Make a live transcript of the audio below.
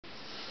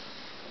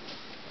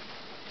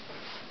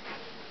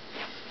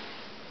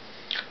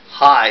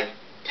Hi,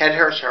 Ted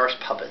Harris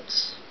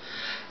Puppets.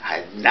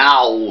 And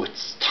now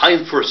it's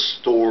time for a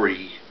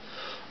story.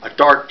 A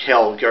dark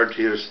tale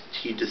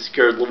guaranteed to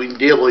scare the living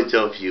daylights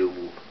out of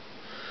you.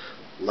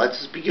 Let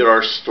us begin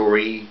our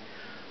story.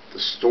 The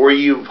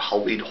story of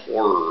Halloween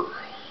horror.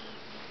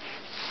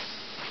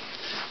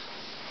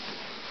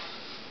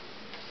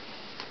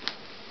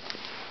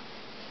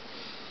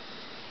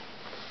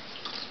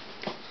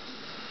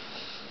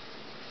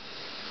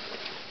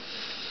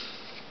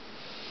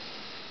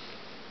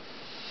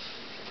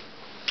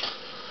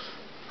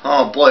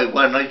 Oh boy,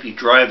 what a night to be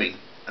driving.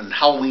 And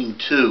Halloween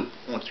too.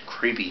 Oh, it's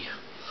creepy.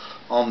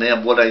 Oh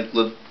man, what I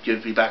live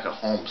give me back at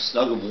home.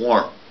 Snug and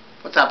warm.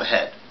 What's up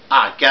ahead?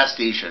 Gas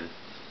station.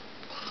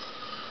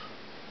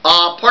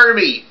 Pardon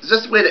me, is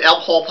this the way to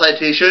Elm Hall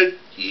Plantation?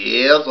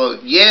 Yes,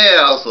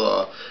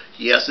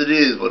 yes it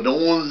is, but no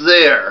one's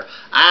there.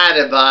 I'd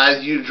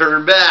advise you to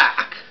turn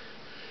back.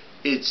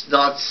 It's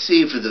not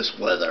safe for this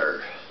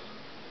weather.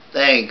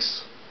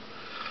 Thanks.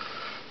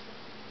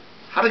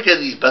 How to get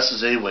these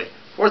buses anyway?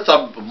 Fourth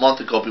up a month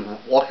ago, we were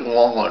walking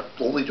along on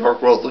a lonely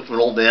dark road looking for an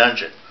old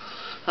mansion.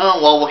 Oh,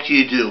 well, what can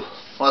you do?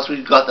 Last week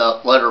we got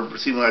that letter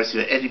receiving an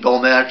Eddie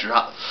Bell Mansion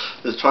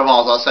that's 12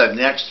 miles outside of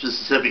Natchez,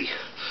 Mississippi.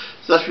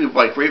 So that's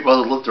my great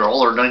brother lived there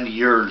all her 90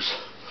 years.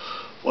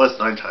 Well, it's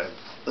 9 times.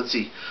 Let's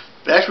see.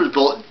 The mansion was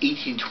built in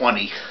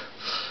 1820.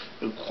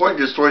 According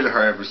to the stories of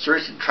her,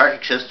 mysterious and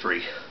tragic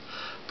history.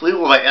 Believe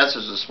it by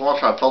ancestors, a small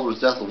child fell to his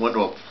death in the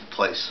window of the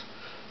place.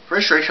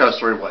 Very strange how the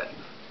story went.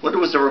 The window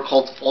was never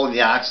called following the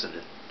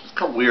accident. It's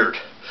kind of weird.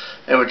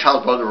 And when a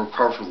child's brother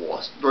recovered from the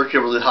loss, nor did she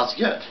ever leave the house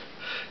again.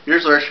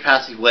 Years later, she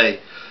passed away.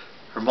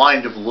 Her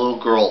mind of a little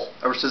girl,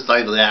 ever since the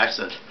night of the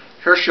accident.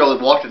 Here she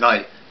only walked at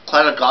night,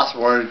 clad in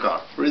gospel morning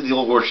gown, reading the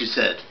old words she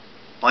said.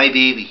 My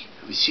baby.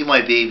 Have you seen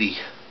my baby?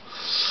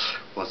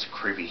 Well, it's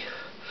creepy.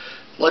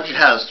 Legend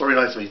has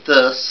storylines like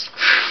this.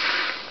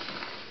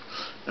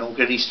 Don't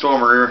get any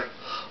stormer.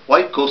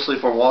 White ghostly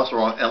form walks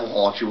around Elm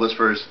Hall and she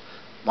whispers,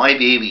 my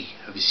baby.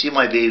 Have you seen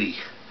my baby?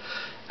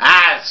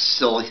 It's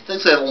silly.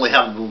 Things that only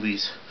happen in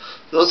movies.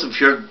 Those who've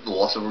heard the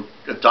loss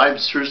have died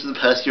mysteriously in the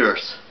past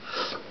years.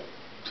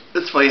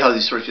 It's funny how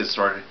these stories get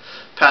started.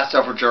 Passed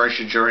down from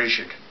generation to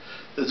generation.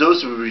 There's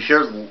those who have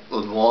heard the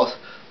loss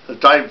have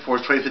died before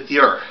his 25th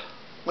year.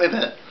 Wait a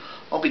minute.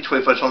 I'll be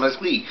 25 till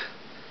next week.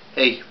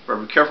 Hey,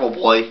 better be careful,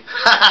 boy.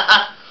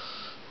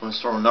 When the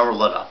storm never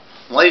let up.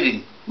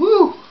 Lighting.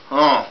 Woo!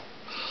 Oh.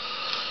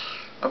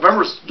 I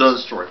remember another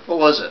story. What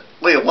was it?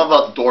 Wait, what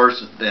about the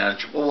doors of the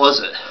bench? What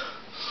was it?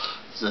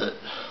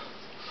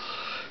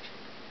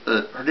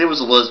 Her name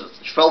was Elizabeth.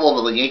 She fell in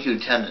love with a Yankee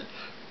lieutenant.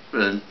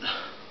 And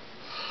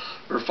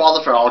her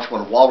father found out she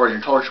went to Walmart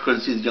and told her she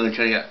couldn't see the young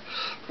lieutenant yet.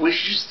 For weeks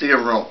she just stayed in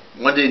her room.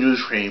 One day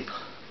news came.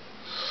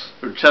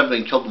 The lieutenant had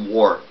been killed in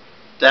war.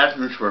 That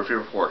afternoon she rode her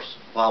favorite horse.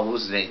 Wow, what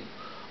was his name?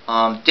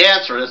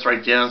 Dancer, that's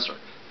right, Dancer.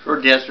 She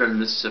rode Dancer in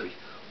Mississippi.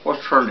 Horse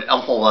returned to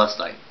Elm Hall last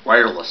night,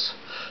 riderless.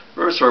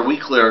 River started a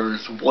week later,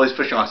 some boys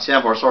fishing on a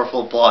sandbar saw her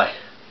float by.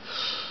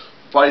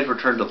 Bodies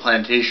returned to the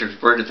plantation,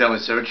 buried in the family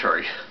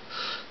cemetery.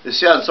 They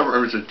say on some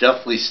rivers are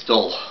definitely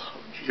still.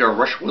 You hear a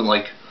rush wind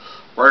like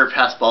rider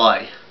passed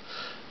by.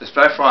 The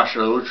Spanish frost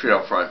showed a little tree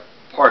out front.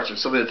 Parts of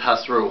somebody that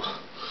passed through.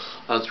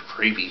 That's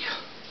creepy.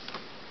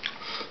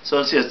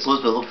 Some say it's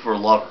Elizabeth looking for a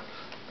lover.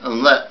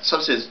 And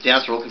some say it's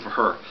Dancer looking for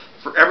her.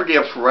 For every day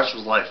up for the rest of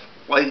his life.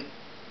 White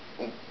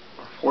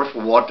horse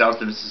will walk down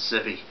to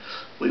Mississippi,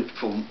 wait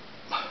for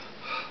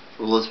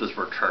Elizabeth's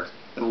return.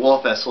 And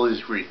walk back slowly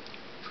to Street,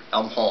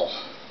 Elm Hall.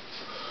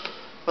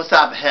 What's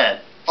that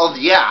ahead? Oh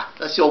yeah,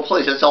 that's the old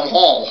place. That's Elm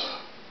Hall.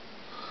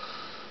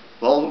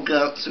 Well, we'll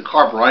get the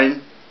car,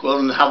 Brian. Go out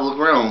and have a look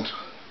around.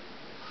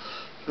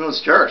 Go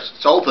downstairs.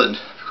 It's open.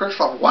 Church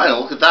for a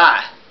while. Look at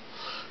that.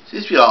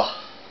 Seems to be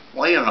a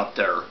lion up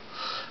there.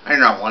 I don't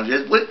know what it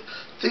is. What?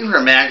 Things are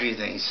imagining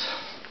things.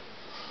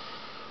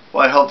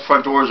 Well, I hope the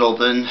front door is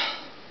open.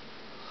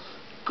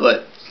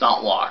 Good. It's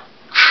not locked.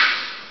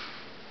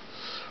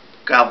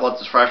 God bless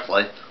this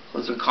flashlight.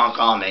 Let's conk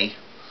on me.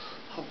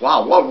 Oh,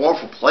 wow, what a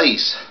wonderful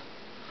place.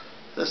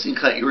 This seems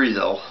kind of eerie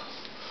though.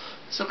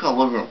 Some kind of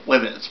living room. Wait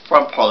a minute, it's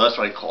front parlor, that's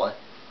what I call it.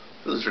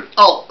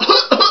 Oh!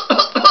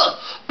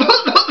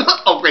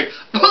 Oh, great.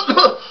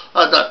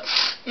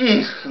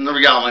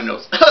 Never got on my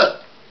nose.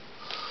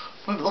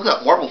 Look at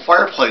that marble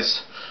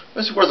fireplace.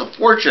 This is worth a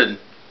fortune.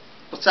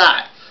 What's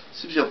that?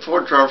 Seems to be a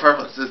fortune on a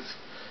fireplace. It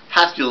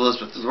has to be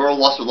Elizabeth. The girl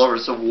lost her lover in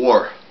the Civil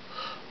War.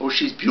 Oh,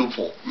 she's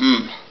beautiful.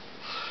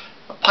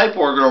 A pipe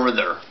organ over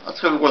there.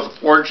 That's going to be worth a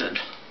fortune.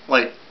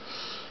 Wait.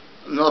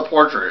 Another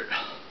portrait.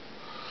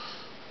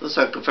 This is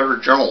a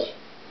Confederate general.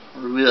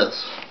 Who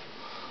is?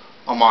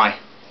 Oh my.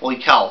 Holy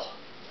cow.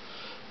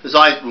 His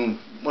eyes move.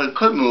 Well, he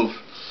could move.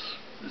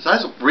 His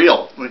eyes look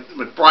real.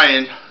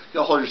 McBrien, you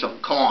gotta hold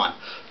yourself. Come on.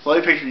 So let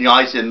me picture the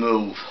eyes didn't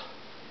move.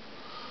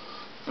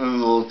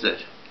 And looked at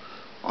it.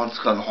 I'm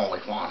just going home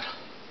like one.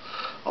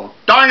 Oh,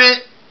 darn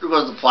it! There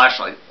goes the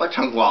flashlight. Why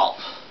can't go out?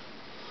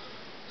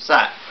 What's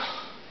that?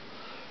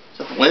 Is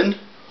that the wind?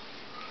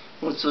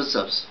 What's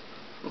this?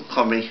 Don't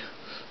call me.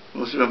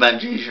 What's your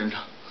imagination?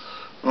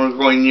 We're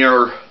going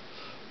near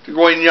They're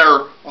going near.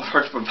 Oh, it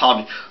hurts my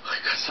pounding. Oh,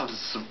 God, stop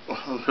this.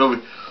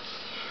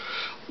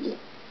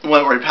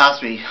 Went right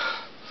past me.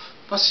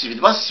 Must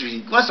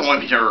have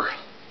went here.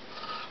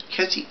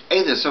 Can't see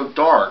anything. It's so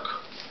dark.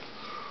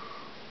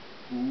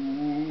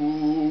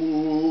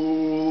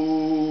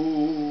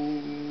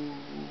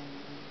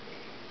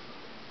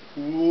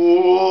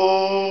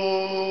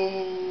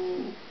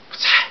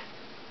 What's that?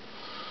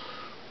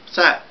 What's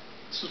that?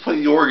 This is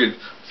playing the organ.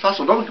 It's not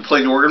so nobody can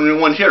play the organ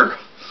when one here.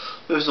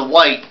 There's a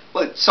white,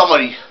 like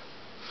somebody.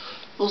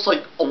 Looks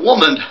like a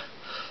woman.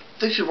 I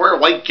think she's wearing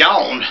a white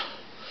gown.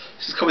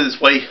 She's coming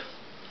this way.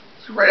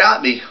 She's right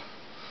at me.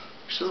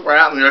 She's right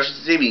at me. She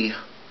see me.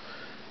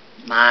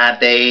 My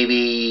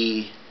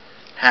baby.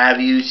 Have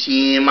you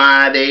seen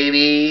my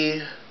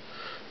baby?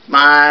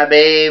 My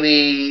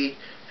baby.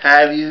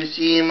 Have you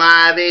seen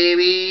my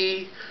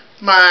baby?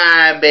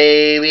 My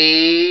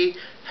baby.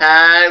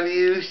 Have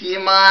you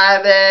seen my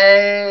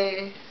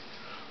baby?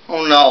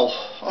 Oh no.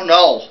 Oh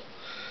no.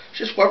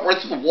 She just went right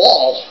through the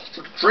wall. It's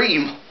like a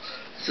dream.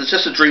 It's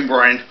just a dream,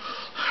 Brian.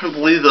 I don't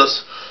believe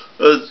this.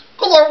 Good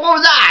Lord, what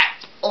was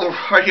that? Oh,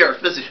 right here.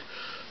 It's busy.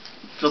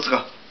 Feels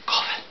like a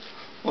coffin.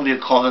 Won't be a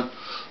coffin.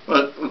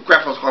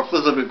 Grandpa's car.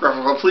 Please let me.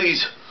 Grandpa's car,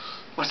 please.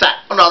 What's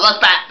that? Oh no, that's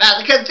bad.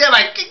 I can't see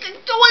me.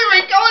 Go away from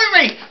me. Go away from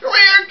me. Go away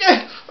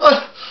here.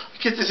 I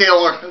can't see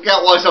anymore. I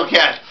can't watch. I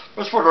can't.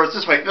 Where's four doors?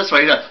 This way. This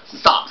way.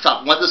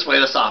 Stop. Went this way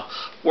to stop.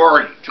 Where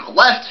are you? Took a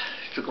left.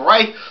 Took a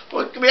right.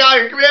 Get me out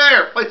of here. Get me out of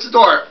here. Wait, the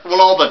door. It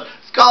won't open.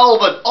 It's got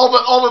open.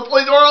 Open.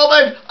 Please, door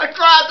open. I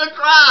tried.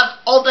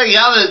 Oh, thank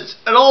heavens.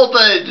 It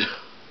opened.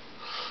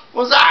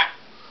 What was that?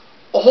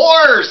 A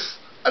horse.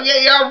 I'm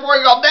getting out before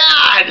I got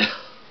mad.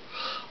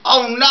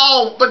 Oh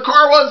no, the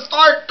car won't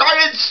start.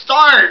 Didn't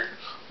start.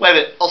 Wait a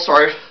minute, I'll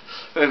start.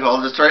 Maybe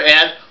I'll just start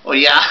and, oh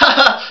yeah,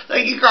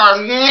 thank you, car.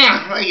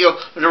 Thank you.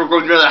 I'm never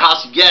going near that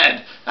house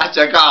again. That's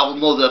a guy will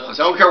mold that place.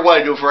 I don't care what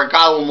I do for a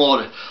guy will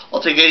mold it.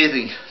 I'll take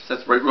anything.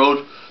 That's the right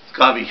road. It's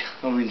gotta be.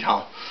 I'm in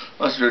town.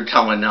 Let's do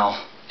town right now.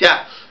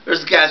 Yeah,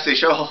 there's the gas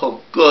station.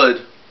 Oh,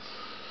 good.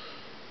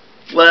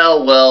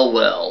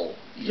 Well.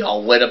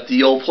 Y'all went up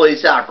the old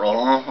place after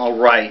all, huh?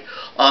 Alright.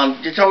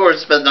 Did you tell me where to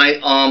spend the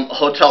night?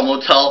 Hotel,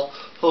 motel?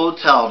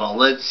 Hotel, now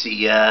let's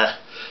see,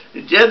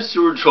 the Deb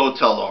Stewart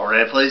Hotel,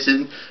 alright, place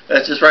in,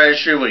 that's just right on the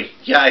street.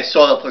 Yeah, I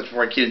saw that place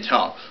before I came in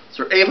town. Is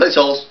there any place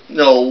else?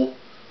 No,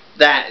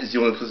 that is the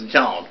only place in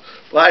town.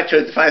 But I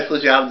chose to find a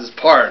place out of this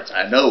part,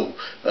 I know,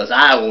 because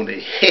I own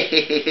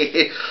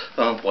it.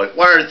 Oh boy,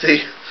 why aren't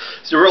they?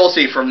 It's the real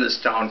estate from this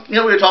town. You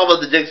know, we were talking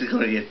about the Dixon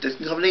Company.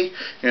 Dixon Company,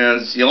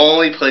 and it's the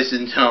only place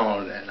in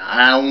town, and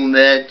I own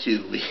that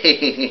too.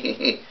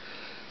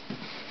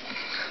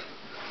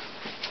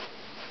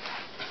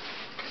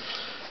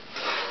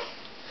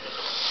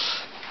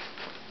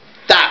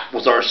 That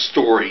was our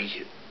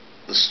story.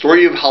 The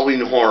story of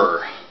Halloween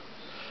horror.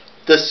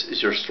 This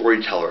is your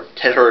storyteller,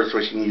 Ted Hurst,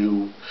 wishing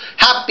you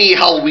Happy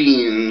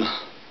Halloween.